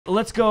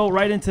Let's go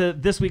right into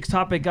this week's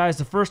topic, guys.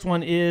 The first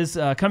one is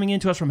coming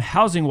into us from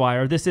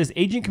HOUSINGWIRE. This is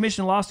agent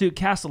commission lawsuit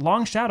casts a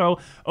long shadow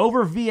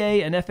over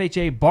VA and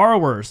FHA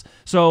borrowers.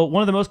 So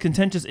one of the most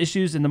contentious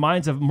issues in the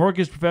minds of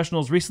mortgage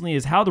professionals recently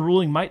is how the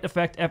ruling might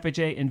affect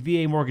FHA and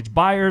VA mortgage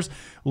buyers.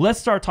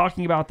 Let's start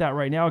talking about that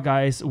right now,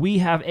 guys. We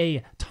have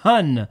a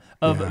ton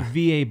of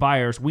VA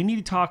buyers. We need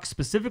to talk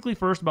specifically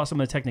first about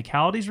some of the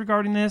technicalities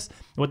regarding this,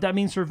 what that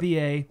means for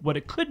VA, what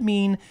it could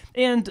mean,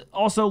 and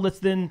also let's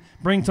then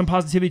bring some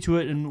positivity to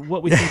it and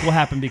what we think will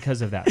happen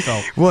because of that. So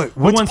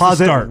what's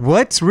positive?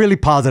 What's really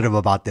positive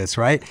about this,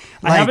 right?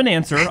 I have an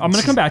answer. I'm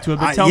going to come back to it,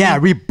 but tell me.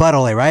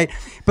 Rebuttal it, right?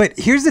 But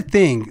here's the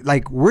thing.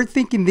 Like, we're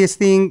thinking this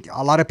thing,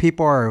 a lot of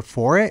people are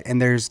for it,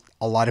 and there's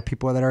a lot of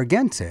people that are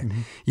against it. Mm-hmm.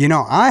 You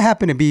know, I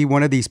happen to be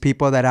one of these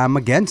people that I'm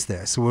against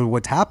this,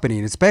 what's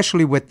happening,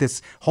 especially with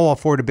this whole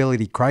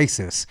affordability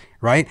crisis,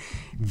 right?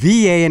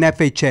 VA and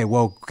FHA.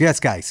 Well,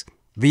 guess, guys,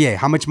 VA,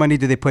 how much money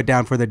do they put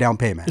down for their down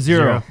payment?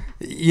 Zero.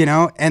 You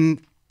know,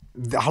 and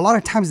a lot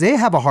of times they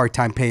have a hard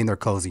time paying their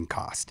closing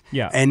cost.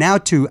 Yeah. And now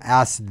to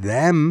ask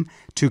them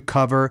to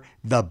cover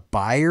the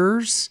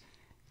buyer's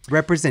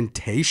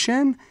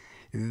representation,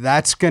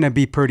 that's going to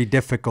be pretty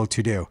difficult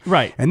to do.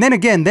 Right. And then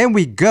again,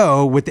 we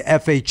go with the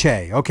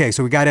FHA. Okay,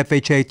 so we got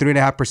FHA,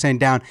 3.5%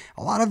 down.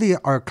 A lot of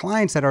our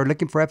clients that are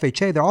looking for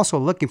FHA, they're also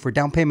looking for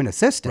down payment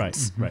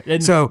assistance. Right.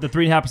 And so the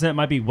 3.5%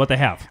 might be what they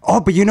have.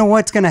 Oh, but you know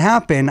what's going to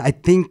happen? I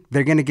think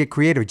they're going to get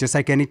creative. Just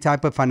like any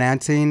type of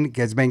financing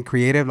gets been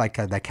creative, like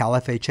the Cal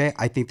FHA,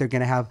 I think they're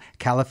going to have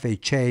Cal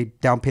FHA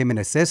down payment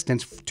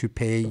assistance to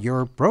pay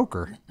your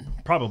broker.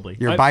 Probably.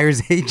 Your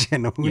buyer's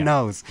agent. Who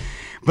knows?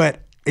 But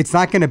it's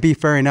not going to be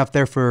fair enough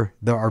there for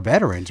our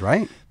veterans,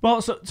 right?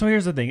 Well, so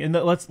here's the thing, and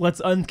let's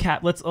unsurface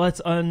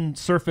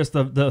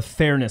the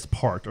fairness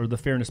part, or the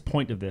fairness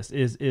point of this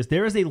is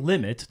there is a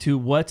limit to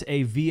what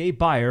a VA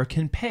buyer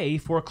can pay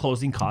for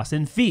closing costs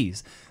and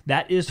fees.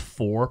 That is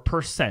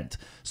 4%.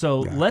 So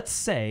let's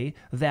say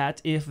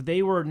that if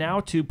they were now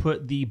to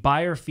put the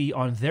buyer fee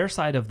on their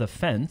side of the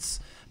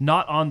fence,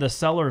 not on the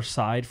seller's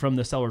side from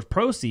the seller's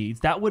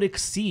proceeds, that would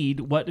exceed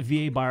what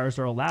VA buyers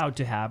are allowed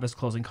to have as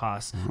closing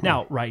costs. Mm-hmm.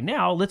 Now, right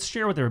now, let's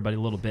share with everybody a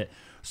little bit.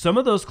 Some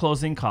of those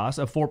closing costs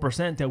of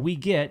 4% that we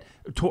get,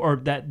 or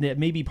that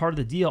may be part of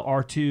the deal,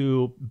 are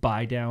to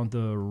buy down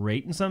the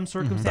rate in some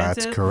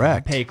circumstances. That's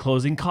correct. Pay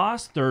closing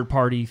costs,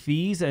 third-party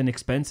fees, and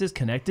expenses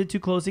connected to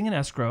closing and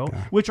escrow,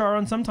 which are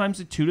on sometimes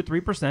 2 to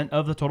 3%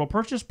 of the total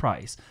purchase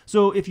price.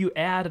 So if you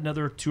add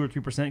another 2 or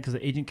 3% because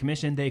the agent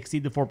commission, they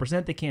exceed the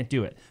 4%, they can't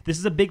do it. This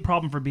is a big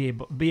problem for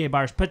VA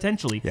buyers,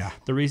 potentially. Yeah.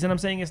 The reason I'm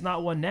saying it's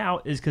not one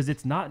now is because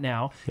it's not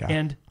now. Yeah.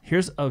 And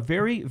here's a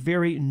very,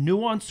 very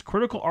nuanced,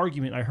 critical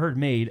argument I heard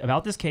made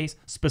about this case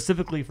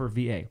specifically for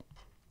VA.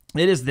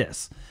 It is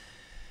this.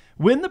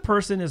 When the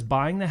person is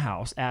buying the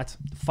house at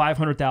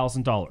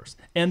 $500,000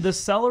 and the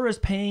seller is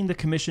paying the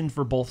commission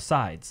for both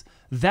sides,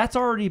 that's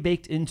already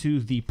baked into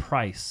the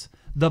price.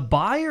 The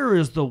buyer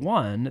is the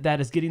one that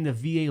is getting the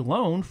VA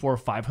loan for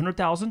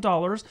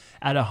 $500,000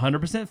 at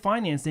 100%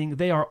 financing.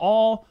 They are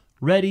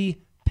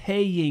already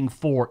paying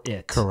for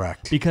it.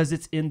 Correct. Because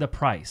it's in the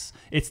price.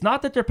 It's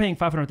not that they're paying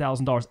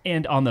 $500,000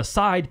 and on the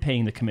side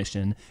paying the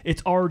commission.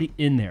 It's already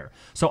in there.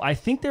 So I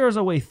think there is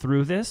a way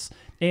through this,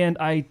 and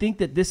I think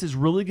that this is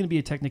really going to be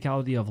a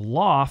technicality of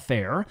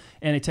lawfare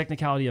and a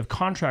technicality of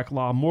contract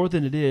law more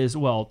than it is,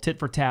 well, tit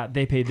for tat,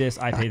 they pay this,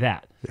 I pay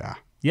that. Yeah.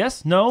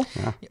 Yes? No?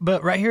 Yeah.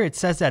 But right here it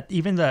says that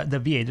even the VA,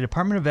 the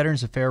Department of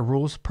Veterans Affairs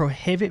rules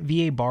prohibit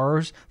VA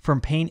borrowers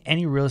from paying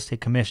any real estate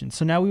commission.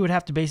 So now we would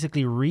have to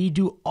basically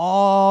redo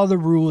all the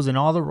rules and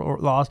all the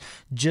laws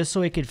just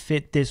so it could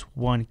fit this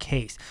one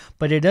case.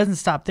 But it doesn't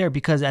stop there,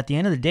 because at the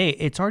end of the day,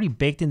 it's already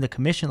baked in the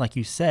commission, like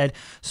you said.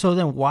 So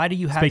then why do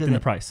you have baked in the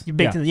price?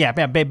 Baked in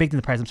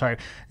the price. I'm sorry.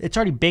 It's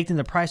already baked in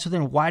the price. So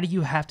then why do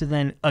you have to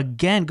then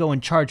again go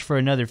and charge for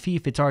another fee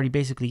if it's already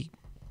basically...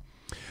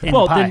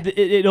 Well, then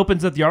it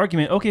opens up the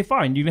argument. Okay,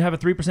 fine. You can have a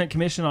 3%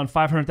 commission on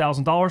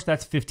 $500,000.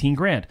 That's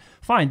 $15,000.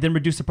 Fine. Then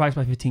reduce the price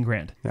by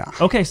 $15,000. Yeah.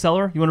 Okay,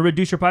 seller, you want to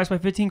reduce your price by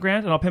 $15,000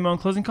 and I'll pay my own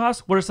closing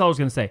costs? What are sellers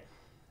going to say?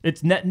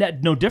 It's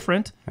net no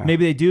different. Yeah.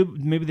 Maybe they do,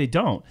 maybe they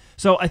don't.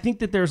 So I think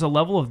that there's a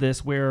level of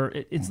this where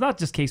it's not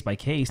just case by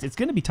case. It's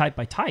going to be type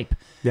by type.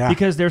 Yeah.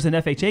 Because there's an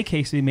FHA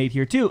case to be made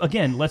here too.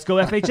 Again, let's go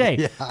FHA.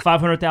 Yeah.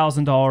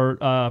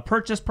 $500,000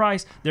 purchase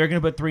price. They're going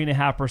to put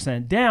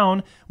 3.5%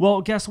 down.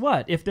 Well, guess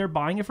what? If they're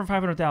buying it for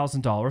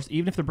 $500,000,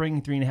 even if they're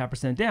bringing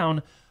 3.5%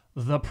 down,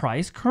 the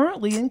price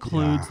currently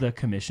includes the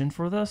commission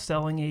for the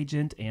selling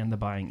agent and the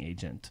buying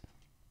agent.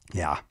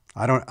 Yeah.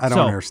 I don't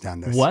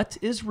understand this. What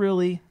is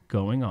really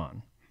going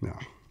on? No.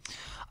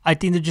 I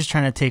think they're just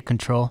trying to take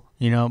control,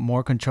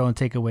 more control, and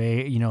take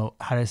away,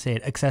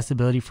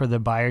 accessibility for the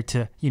buyer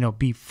to,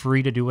 be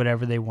free to do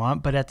whatever they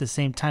want. But at the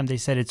same time, they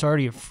said it's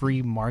already a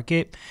free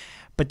market.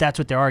 but that's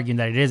what they're arguing,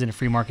 that it isn't a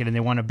free market, and they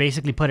want to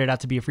basically put it out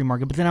to be a free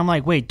market. But then I'm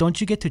like, wait,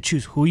 don't you get to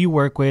choose who you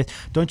work with?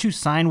 Don't you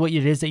sign what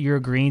it is that you're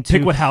agreeing to?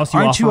 Pick what house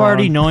you Aren't you offer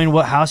already on. knowing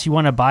what house you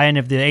want to buy? And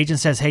if the agent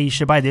says, hey, you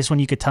should buy this one,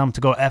 you could tell them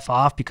to go F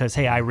off because,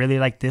 hey, I really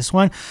like this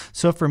one.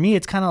 So for me,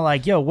 it's kind of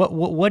like, yo,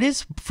 what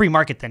is free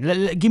market then?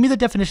 Give me the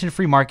definition of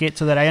free market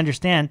so that I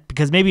understand,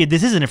 because maybe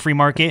this isn't a free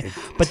market,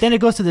 but then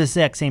it goes to the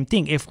exact same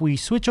thing. If we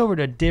switch over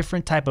to a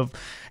different type of,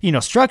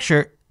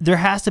 structure, there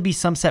has to be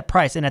some set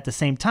price. And at the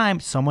same time,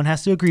 someone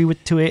has to agree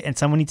to it, and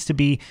someone needs to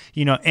be,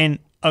 in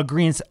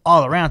agreement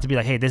all around to be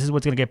like, hey, this is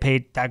what's going to get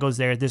paid. That goes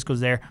there. This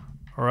goes there.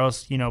 Or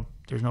else,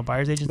 there's no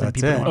buyer's agents and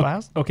people don't want to buy a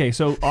house. Okay,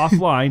 so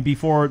offline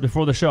before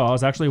the show, I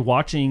was actually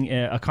watching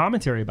a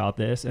commentary about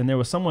this, and there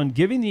was someone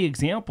giving the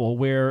example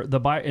where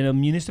the buyer in a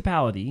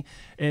municipality,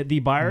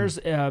 the buyer's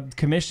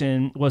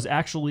commission was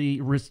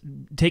actually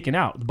taken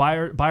out.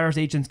 The buyer's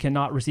agents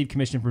cannot receive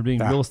commission for doing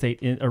real estate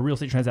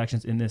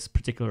transactions in this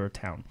particular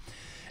town.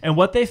 And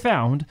what they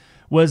found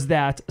was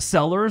that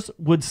sellers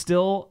would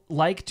still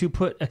like to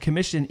put a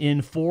commission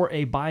in for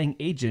a buying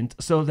agent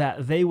so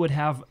that they would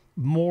have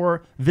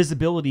more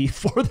visibility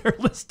for their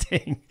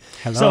listing.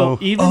 Hello. So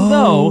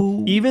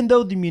even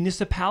though the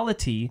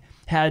municipality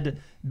had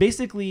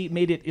basically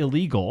made it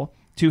illegal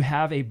to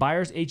have a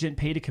buyer's agent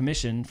paid a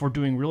commission for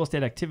doing real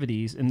estate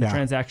activities in the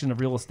transaction of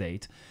real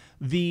estate,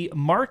 the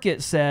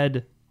market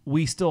said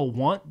we still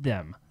want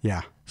them.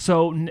 Yeah.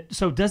 So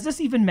does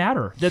this even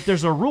matter that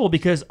there's a rule?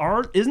 Because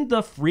isn't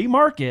the free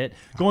market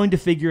going to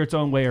figure its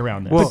own way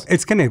around this? Well,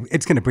 it's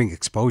gonna bring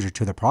exposure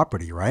to the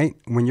property, right?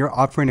 When you're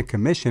offering a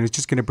commission, it's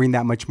just gonna bring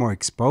that much more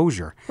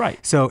exposure.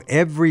 Right. So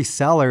every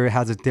seller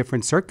has a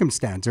different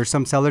circumstance. There's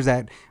some sellers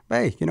that,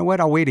 hey, you know what?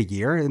 I'll wait a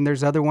year, and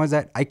there's other ones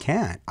that I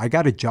can't. I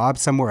got a job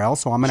somewhere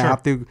else, so I'm gonna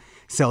have to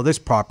sell this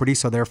property.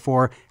 So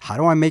therefore, how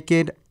do I make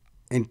it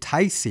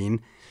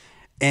enticing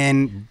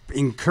and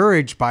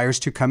encourage buyers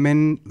to come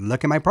in,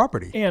 look at my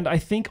property? And I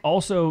think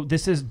also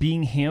this is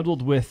being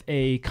handled with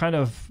a kind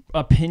of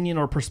opinion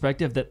or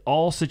perspective that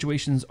all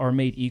situations are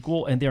made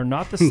equal, and they're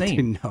not the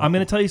same. No. I'm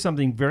going to tell you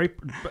something very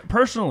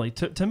personally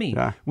to me.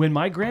 Yeah. When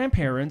my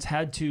grandparents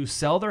had to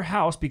sell their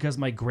house because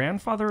my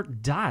grandfather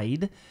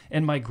died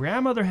and my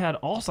grandmother had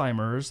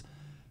Alzheimer's,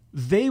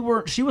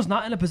 she was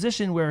not in a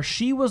position where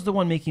she was the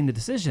one making the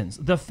decisions.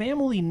 The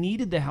family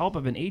needed the help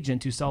of an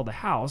agent to sell the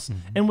house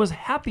and was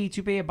happy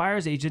to pay a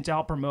buyer's agent to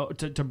help promote,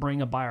 to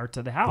bring a buyer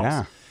to the house.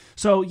 Yeah.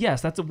 So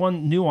yes, that's a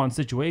one nuanced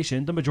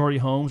situation. The majority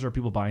of homes are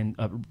people buying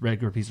a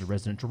regular piece of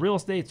residential real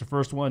estate. It's the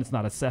first one. It's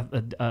not a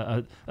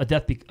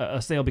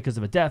sale because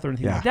of a death or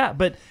anything like that.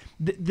 But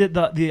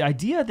the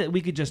idea that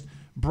we could just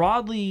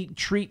broadly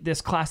treat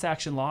this class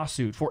action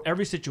lawsuit for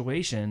every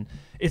situation,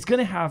 it's going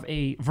to have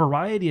a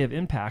variety of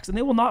impacts, and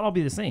they will not all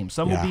be the same.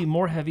 Some will be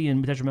more heavy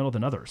and detrimental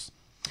than others.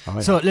 Oh,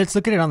 yeah. So let's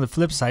look at it on the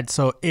flip side.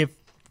 So if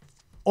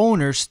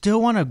owners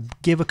still want to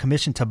give a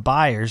commission to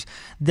buyers,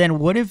 then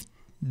what if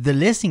the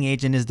listing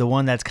agent is the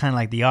one that's kind of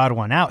like the odd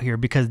one out here,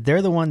 because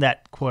they're the one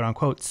that, quote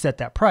unquote, set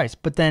that price?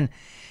 But then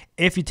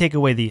if you take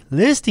away the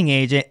listing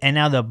agent and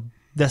now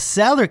the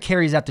seller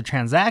carries out the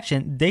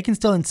transaction, they can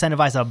still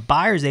incentivize a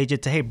buyer's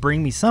agent to, hey,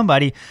 bring me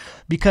somebody,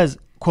 because,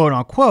 quote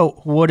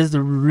unquote, what does the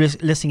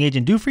listing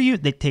agent do for you?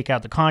 They take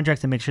out the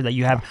contracts and make sure that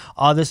you have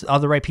all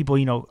the right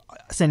people,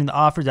 sending the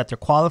offers, that they're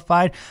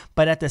qualified.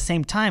 But at the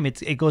same time,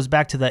 it goes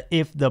back to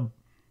if the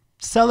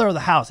seller of the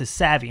house is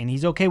savvy and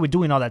he's okay with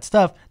doing all that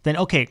stuff, then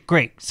okay,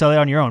 great, sell it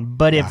on your own.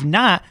 But if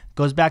not,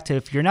 goes back to,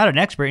 if you're not an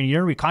expert and you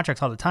don't read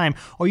contracts all the time,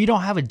 or you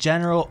don't have a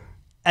general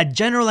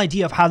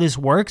idea of how this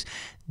works,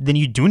 then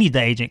you do need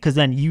the agent, because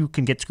then you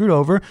can get screwed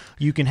over.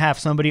 You can have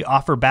somebody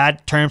offer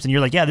bad terms and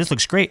you're like, yeah, this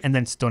looks great, and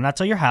then still not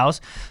sell your house.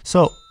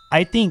 So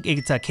I think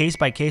it's a case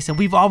by case, and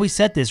we've always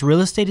said this,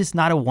 real estate is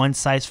not a one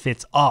size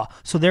fits all.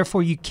 So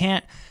therefore you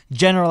can't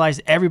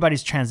generalize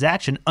everybody's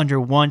transaction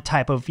under one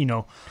type of,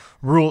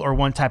 rule or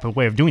one type of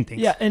way of doing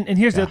things. Yeah, and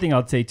here's the other thing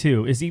I'd say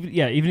too is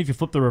even if you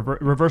flip the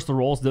reverse the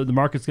roles, the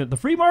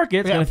free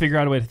market's going to figure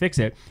out a way to fix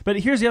it. But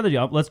here's the other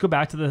deal. Let's go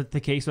back to the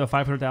case of a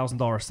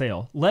 $500,000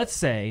 sale. Let's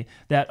say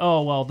that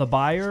the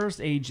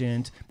buyer's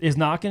agent is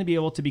not going to be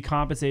able to be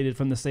compensated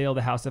from the sale of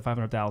the house at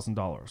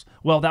 $500,000.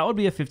 Well, that would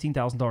be a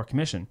 $15,000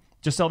 commission.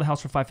 Just sell the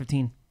house for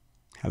 $515,000.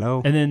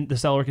 Hello. And then the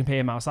seller can pay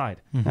him outside.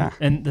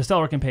 Mm-hmm. And the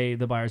seller can pay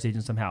the buyer's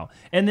agent somehow.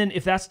 And then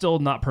if that's still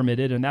not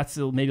permitted and that's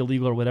still made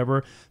illegal or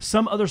whatever,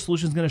 some other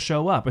solution is going to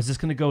show up. Is this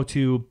going to go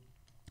to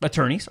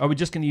attorneys? Are we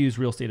just going to use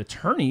real estate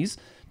attorneys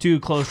to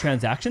close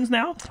transactions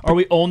now? Are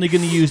we only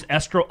going to use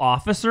escrow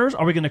officers?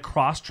 Are we going to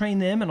cross-train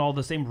them and all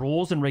the same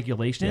rules and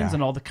regulations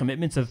and all the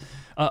commitments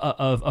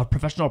of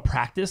professional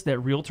practice that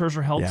realtors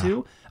are held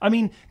to? I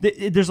mean,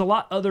 there's a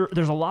lot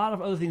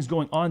of other things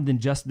going on than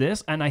just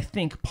this. And I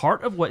think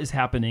part of what is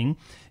happening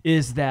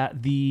is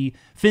that the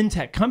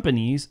fintech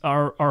companies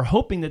are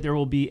hoping that there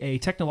will be a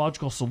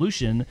technological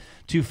solution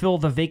to fill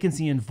the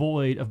vacancy and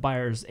void of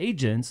buyers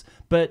agents,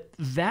 but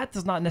that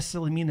does not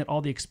necessarily mean that all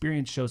the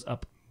experience shows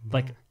up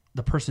like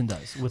the person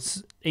does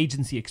with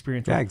agency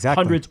experience, Yeah, with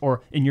exactly. hundreds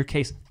or in your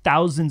case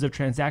thousands of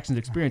transactions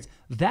experience.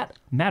 That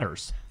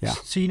matters. Yeah.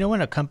 So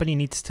when a company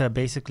needs to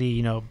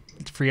basically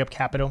free up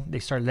capital, they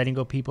start letting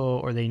go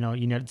people, or they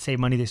save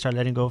money, they start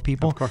letting go of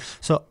people. Of course.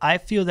 So I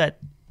feel that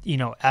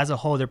as a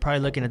whole, they're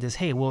probably looking at this.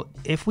 Hey, well,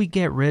 if we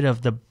get rid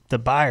of the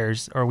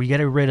buyers, or we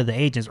get rid of the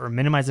agents, or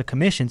minimize the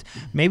commissions,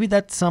 maybe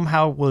that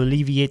somehow will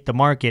alleviate the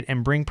market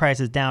and bring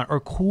prices down, or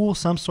cool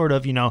some sort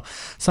of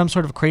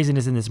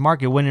craziness in this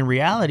market. When in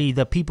reality,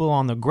 the people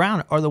on the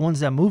ground are the ones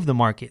that move the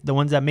market, the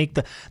ones that make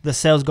the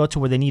sales go to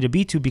where they need to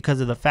be to,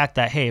 because of the fact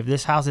that, hey, if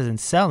this house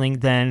isn't selling,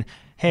 then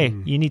hey,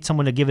 you need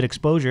someone to give it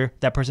exposure.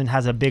 That person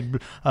has a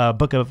big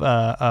book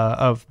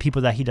of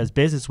people that he does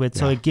business with,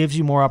 so it gives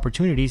you more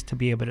opportunities to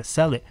be able to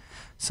sell it.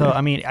 So,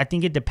 I mean, I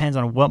think it depends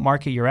on what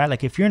market you're at.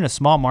 Like, if you're in a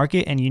small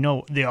market and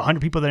the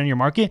 100 people that are in your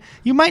market,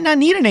 you might not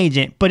need an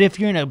agent. But if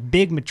you're in a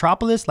big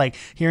metropolis, like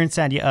here in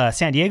San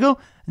Diego,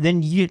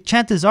 then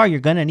chances are you're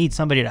going to need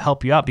somebody to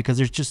help you out, because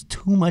there's just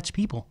too much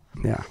people.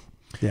 Yeah.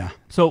 Yeah.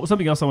 So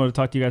something else I want to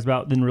talk to you guys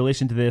about in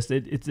relation to this,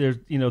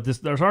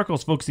 there's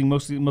articles focusing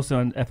mostly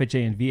on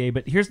FHA and VA,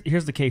 but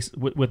here's the case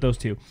with those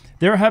two.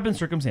 There have been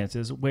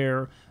circumstances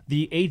where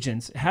the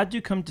agents had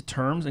to come to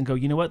terms and go,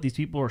 you know what, these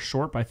people are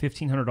short by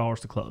 $1,500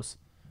 to close.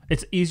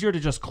 It's easier to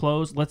just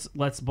close. Let's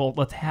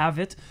have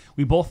it.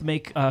 We both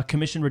make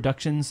commission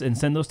reductions and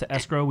send those to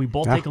escrow. We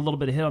both take a little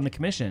bit of hit on the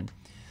commission.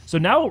 So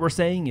now what we're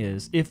saying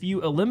is, if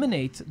you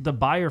eliminate the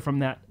buyer from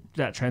that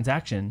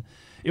transaction,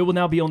 it will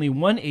now be only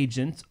one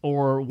agent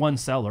or one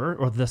seller,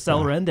 or the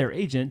seller and their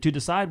agent, to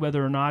decide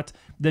whether or not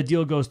the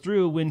deal goes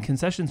through when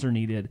concessions are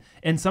needed.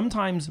 And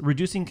sometimes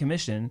reducing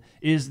commission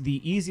is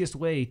the easiest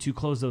way to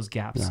close those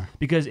gaps. Yeah.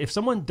 Because if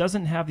someone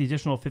doesn't have the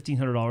additional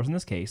 $1,500 in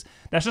this case,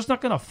 that's just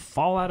not going to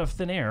fall out of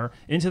thin air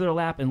into their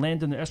lap and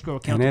land in their escrow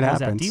account to close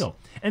that deal.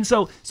 And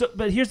so,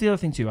 but here's the other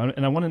thing too,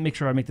 and I want to make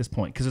sure I make this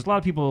point, because there's a lot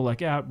of people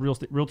like,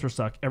 realtors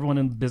suck. Everyone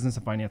in business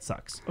and finance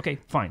sucks. Okay,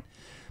 fine.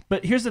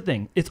 But here's the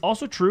thing. It's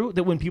also true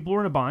that when people are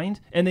in a bind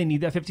and they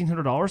need that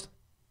 $1,500,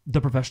 the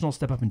professionals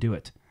step up and do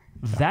it.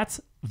 Yeah. That's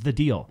the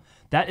deal.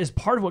 That is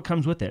part of what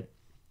comes with it.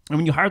 And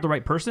when you hire the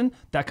right person,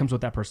 that comes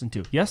with that person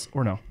too. Yes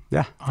or no?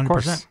 Yeah, 100%. Of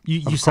course.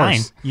 You sign.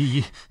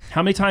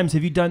 How many times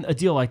have you done a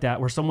deal like that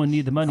where someone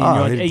needed the money and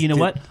you're like, hey, you know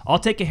what? I'll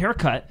take a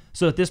haircut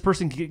so that this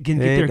person can get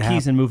their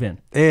keys and move in.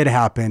 It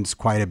happens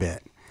quite a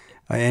bit.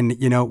 And,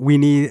 we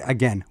need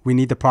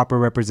the proper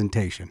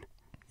representation.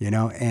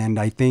 And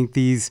I think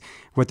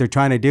what they're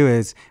trying to do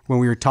is, when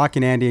we were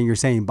talking, Andy, and you're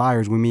saying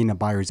buyers, we mean a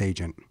buyer's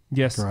agent.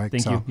 Yes, correct?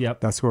 Thank you.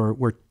 Yep. That's what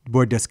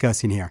we're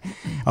discussing here.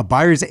 A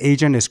buyer's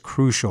agent is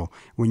crucial.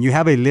 When you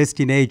have a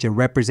listing agent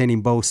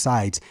representing both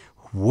sides,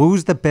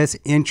 who's the best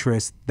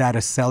interest that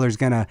a seller's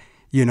gonna,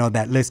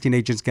 that listing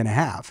agent's gonna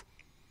have?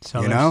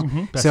 Sellers.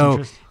 So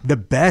interest. The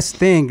best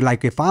thing,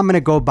 like if I'm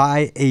gonna go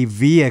buy a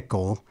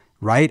vehicle,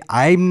 right?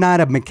 I'm not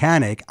a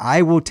mechanic.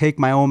 I will take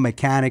my own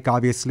mechanic.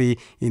 Obviously,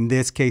 in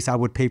this case, I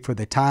would pay for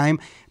the time,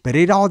 but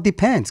it all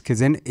depends, because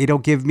then it'll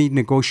give me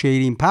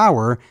negotiating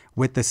power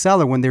with the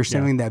seller when they're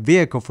selling that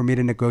vehicle, for me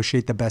to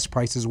negotiate the best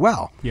price as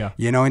well. Yeah.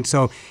 And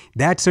so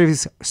that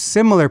serves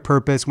similar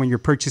purpose when you're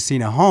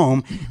purchasing a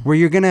home, where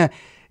you're going to,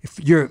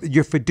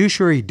 your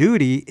fiduciary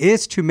duty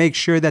is to make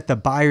sure that the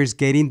buyer's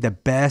getting the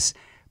best,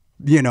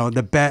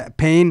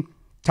 paying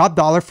top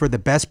dollar for the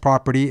best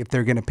property if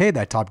they're going to pay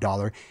that top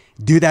dollar.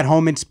 Do that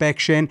home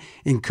inspection,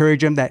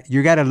 encourage them that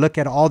you got to look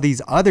at all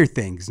these other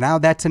things. Now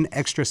that's an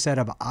extra set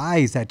of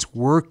eyes that's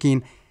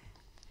working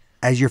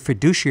as your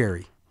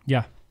fiduciary.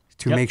 Yeah.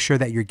 To make sure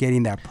that you're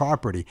getting that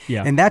property.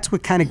 Yeah. And that's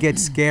what kind of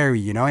gets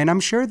scary, And I'm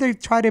sure they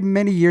tried it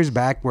many years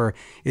back where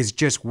it's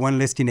just one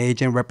listing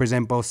agent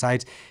represent both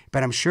sides.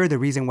 But I'm sure the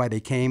reason why they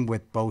came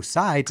with both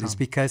sides is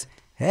because,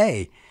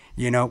 hey,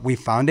 we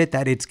found it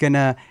that it's going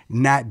to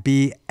not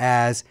be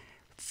as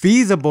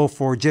feasible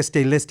for just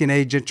a listing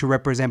agent to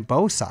represent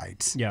both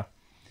sides. Yeah.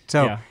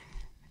 So,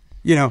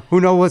 who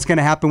knows what's going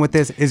to happen with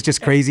this? It's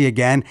just crazy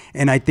again.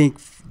 And I think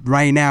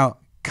right now,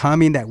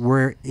 that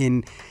we're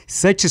in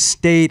such a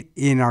state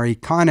in our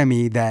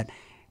economy that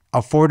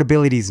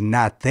affordability is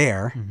not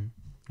there,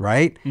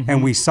 right? Mm-hmm.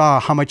 And we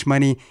saw how much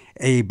money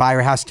a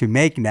buyer has to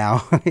make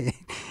now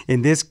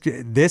in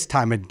this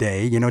time of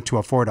day, to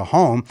afford a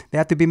home. They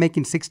have to be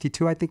making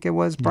 62, I think it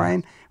was,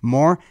 Brian,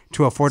 more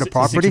to afford a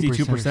property.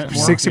 62% more.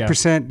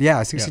 60%,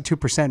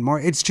 62% more.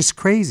 It's just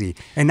crazy.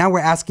 And now we're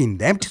asking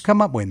them to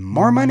come up with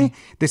more money.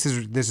 This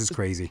is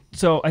crazy.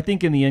 So I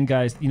think in the end,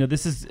 guys,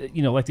 this is,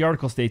 like the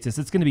article states,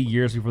 it's going to be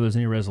years before there's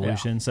any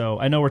resolution. Yeah. So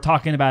I know we're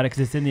talking about it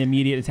because it's in the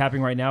immediate, it's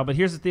happening right now, but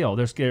here's the deal.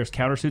 There's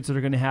countersuits that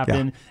are going to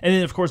happen. Yeah. And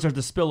then of course there's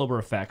the spillover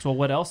effects. Well,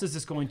 what else is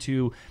this going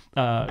to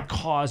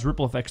cause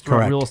ripple effects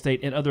throughout real estate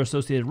and other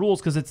associated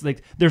rules? Because it's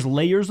like there's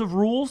layers of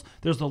rules.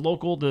 There's the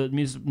local, the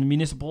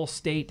municipal,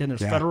 state, and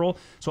there's federal.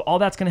 So all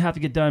that's going to have to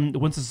get done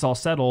once this is all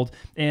settled,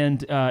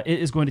 and it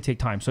is going to take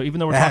time. So even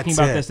though we're talking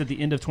about this at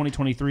the end of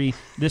 2023,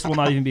 this will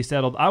not even be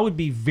settled. I would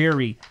be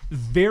very,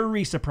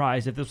 very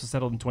surprised if this was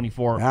settled in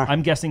 24. Yeah.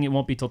 I'm guessing it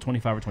won't be till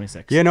 25 or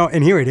 26.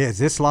 And here it is.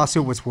 This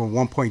lawsuit was for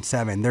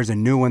 1.7. There's a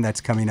new one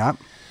that's coming up.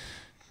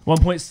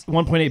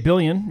 1.8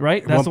 billion,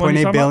 right? That's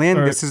 1.8 billion.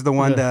 Or This is the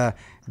one.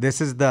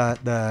 This is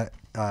the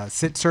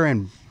Sitzer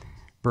and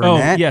Burnett.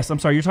 Oh yes, I'm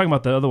sorry. You're talking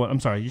about the other one. I'm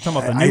sorry. You're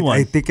talking about the new one.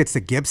 I think it's the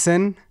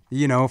Gibson.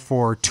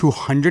 For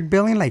 200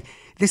 billion. Like,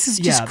 this is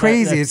just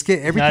crazy.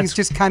 Everything's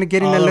just kind of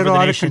getting a little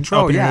out of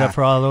control. Opening it up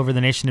for all over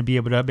the nation to be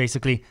able to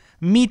basically,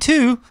 me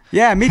too.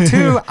 Yeah, me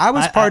too. I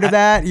was part of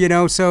that.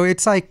 So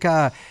it's like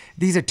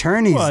these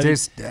attorneys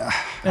just.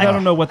 I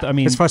don't know what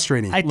it's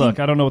frustrating. I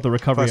don't know what the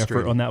recovery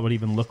effort on that would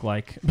even look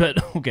like.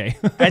 But okay.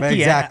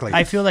 Exactly.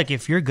 I feel like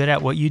if you're good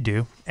at what you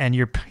do and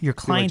your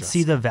clients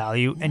see the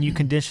value and you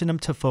condition them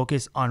to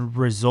focus on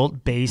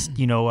result-based,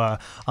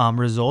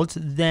 results,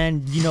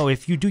 then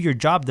if you do your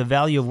job, the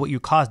value of what you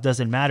cost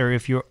doesn't matter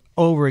if you're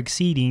over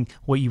exceeding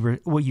what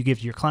you give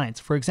to your clients.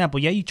 For example,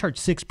 you charge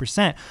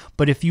 6%,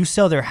 but if you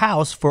sell their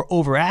house for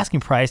over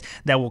asking price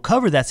that will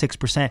cover that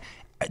 6%,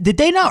 did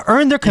they not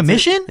earn their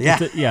commission? Yeah.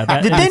 Did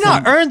they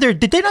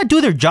not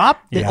do their job?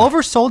 They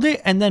oversold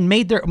it and then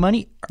made their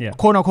money,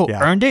 quote unquote,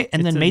 earned it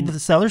and then made the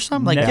seller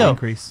some? Like,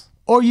 increase.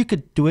 Or you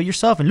could do it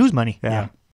yourself and lose money. Yeah.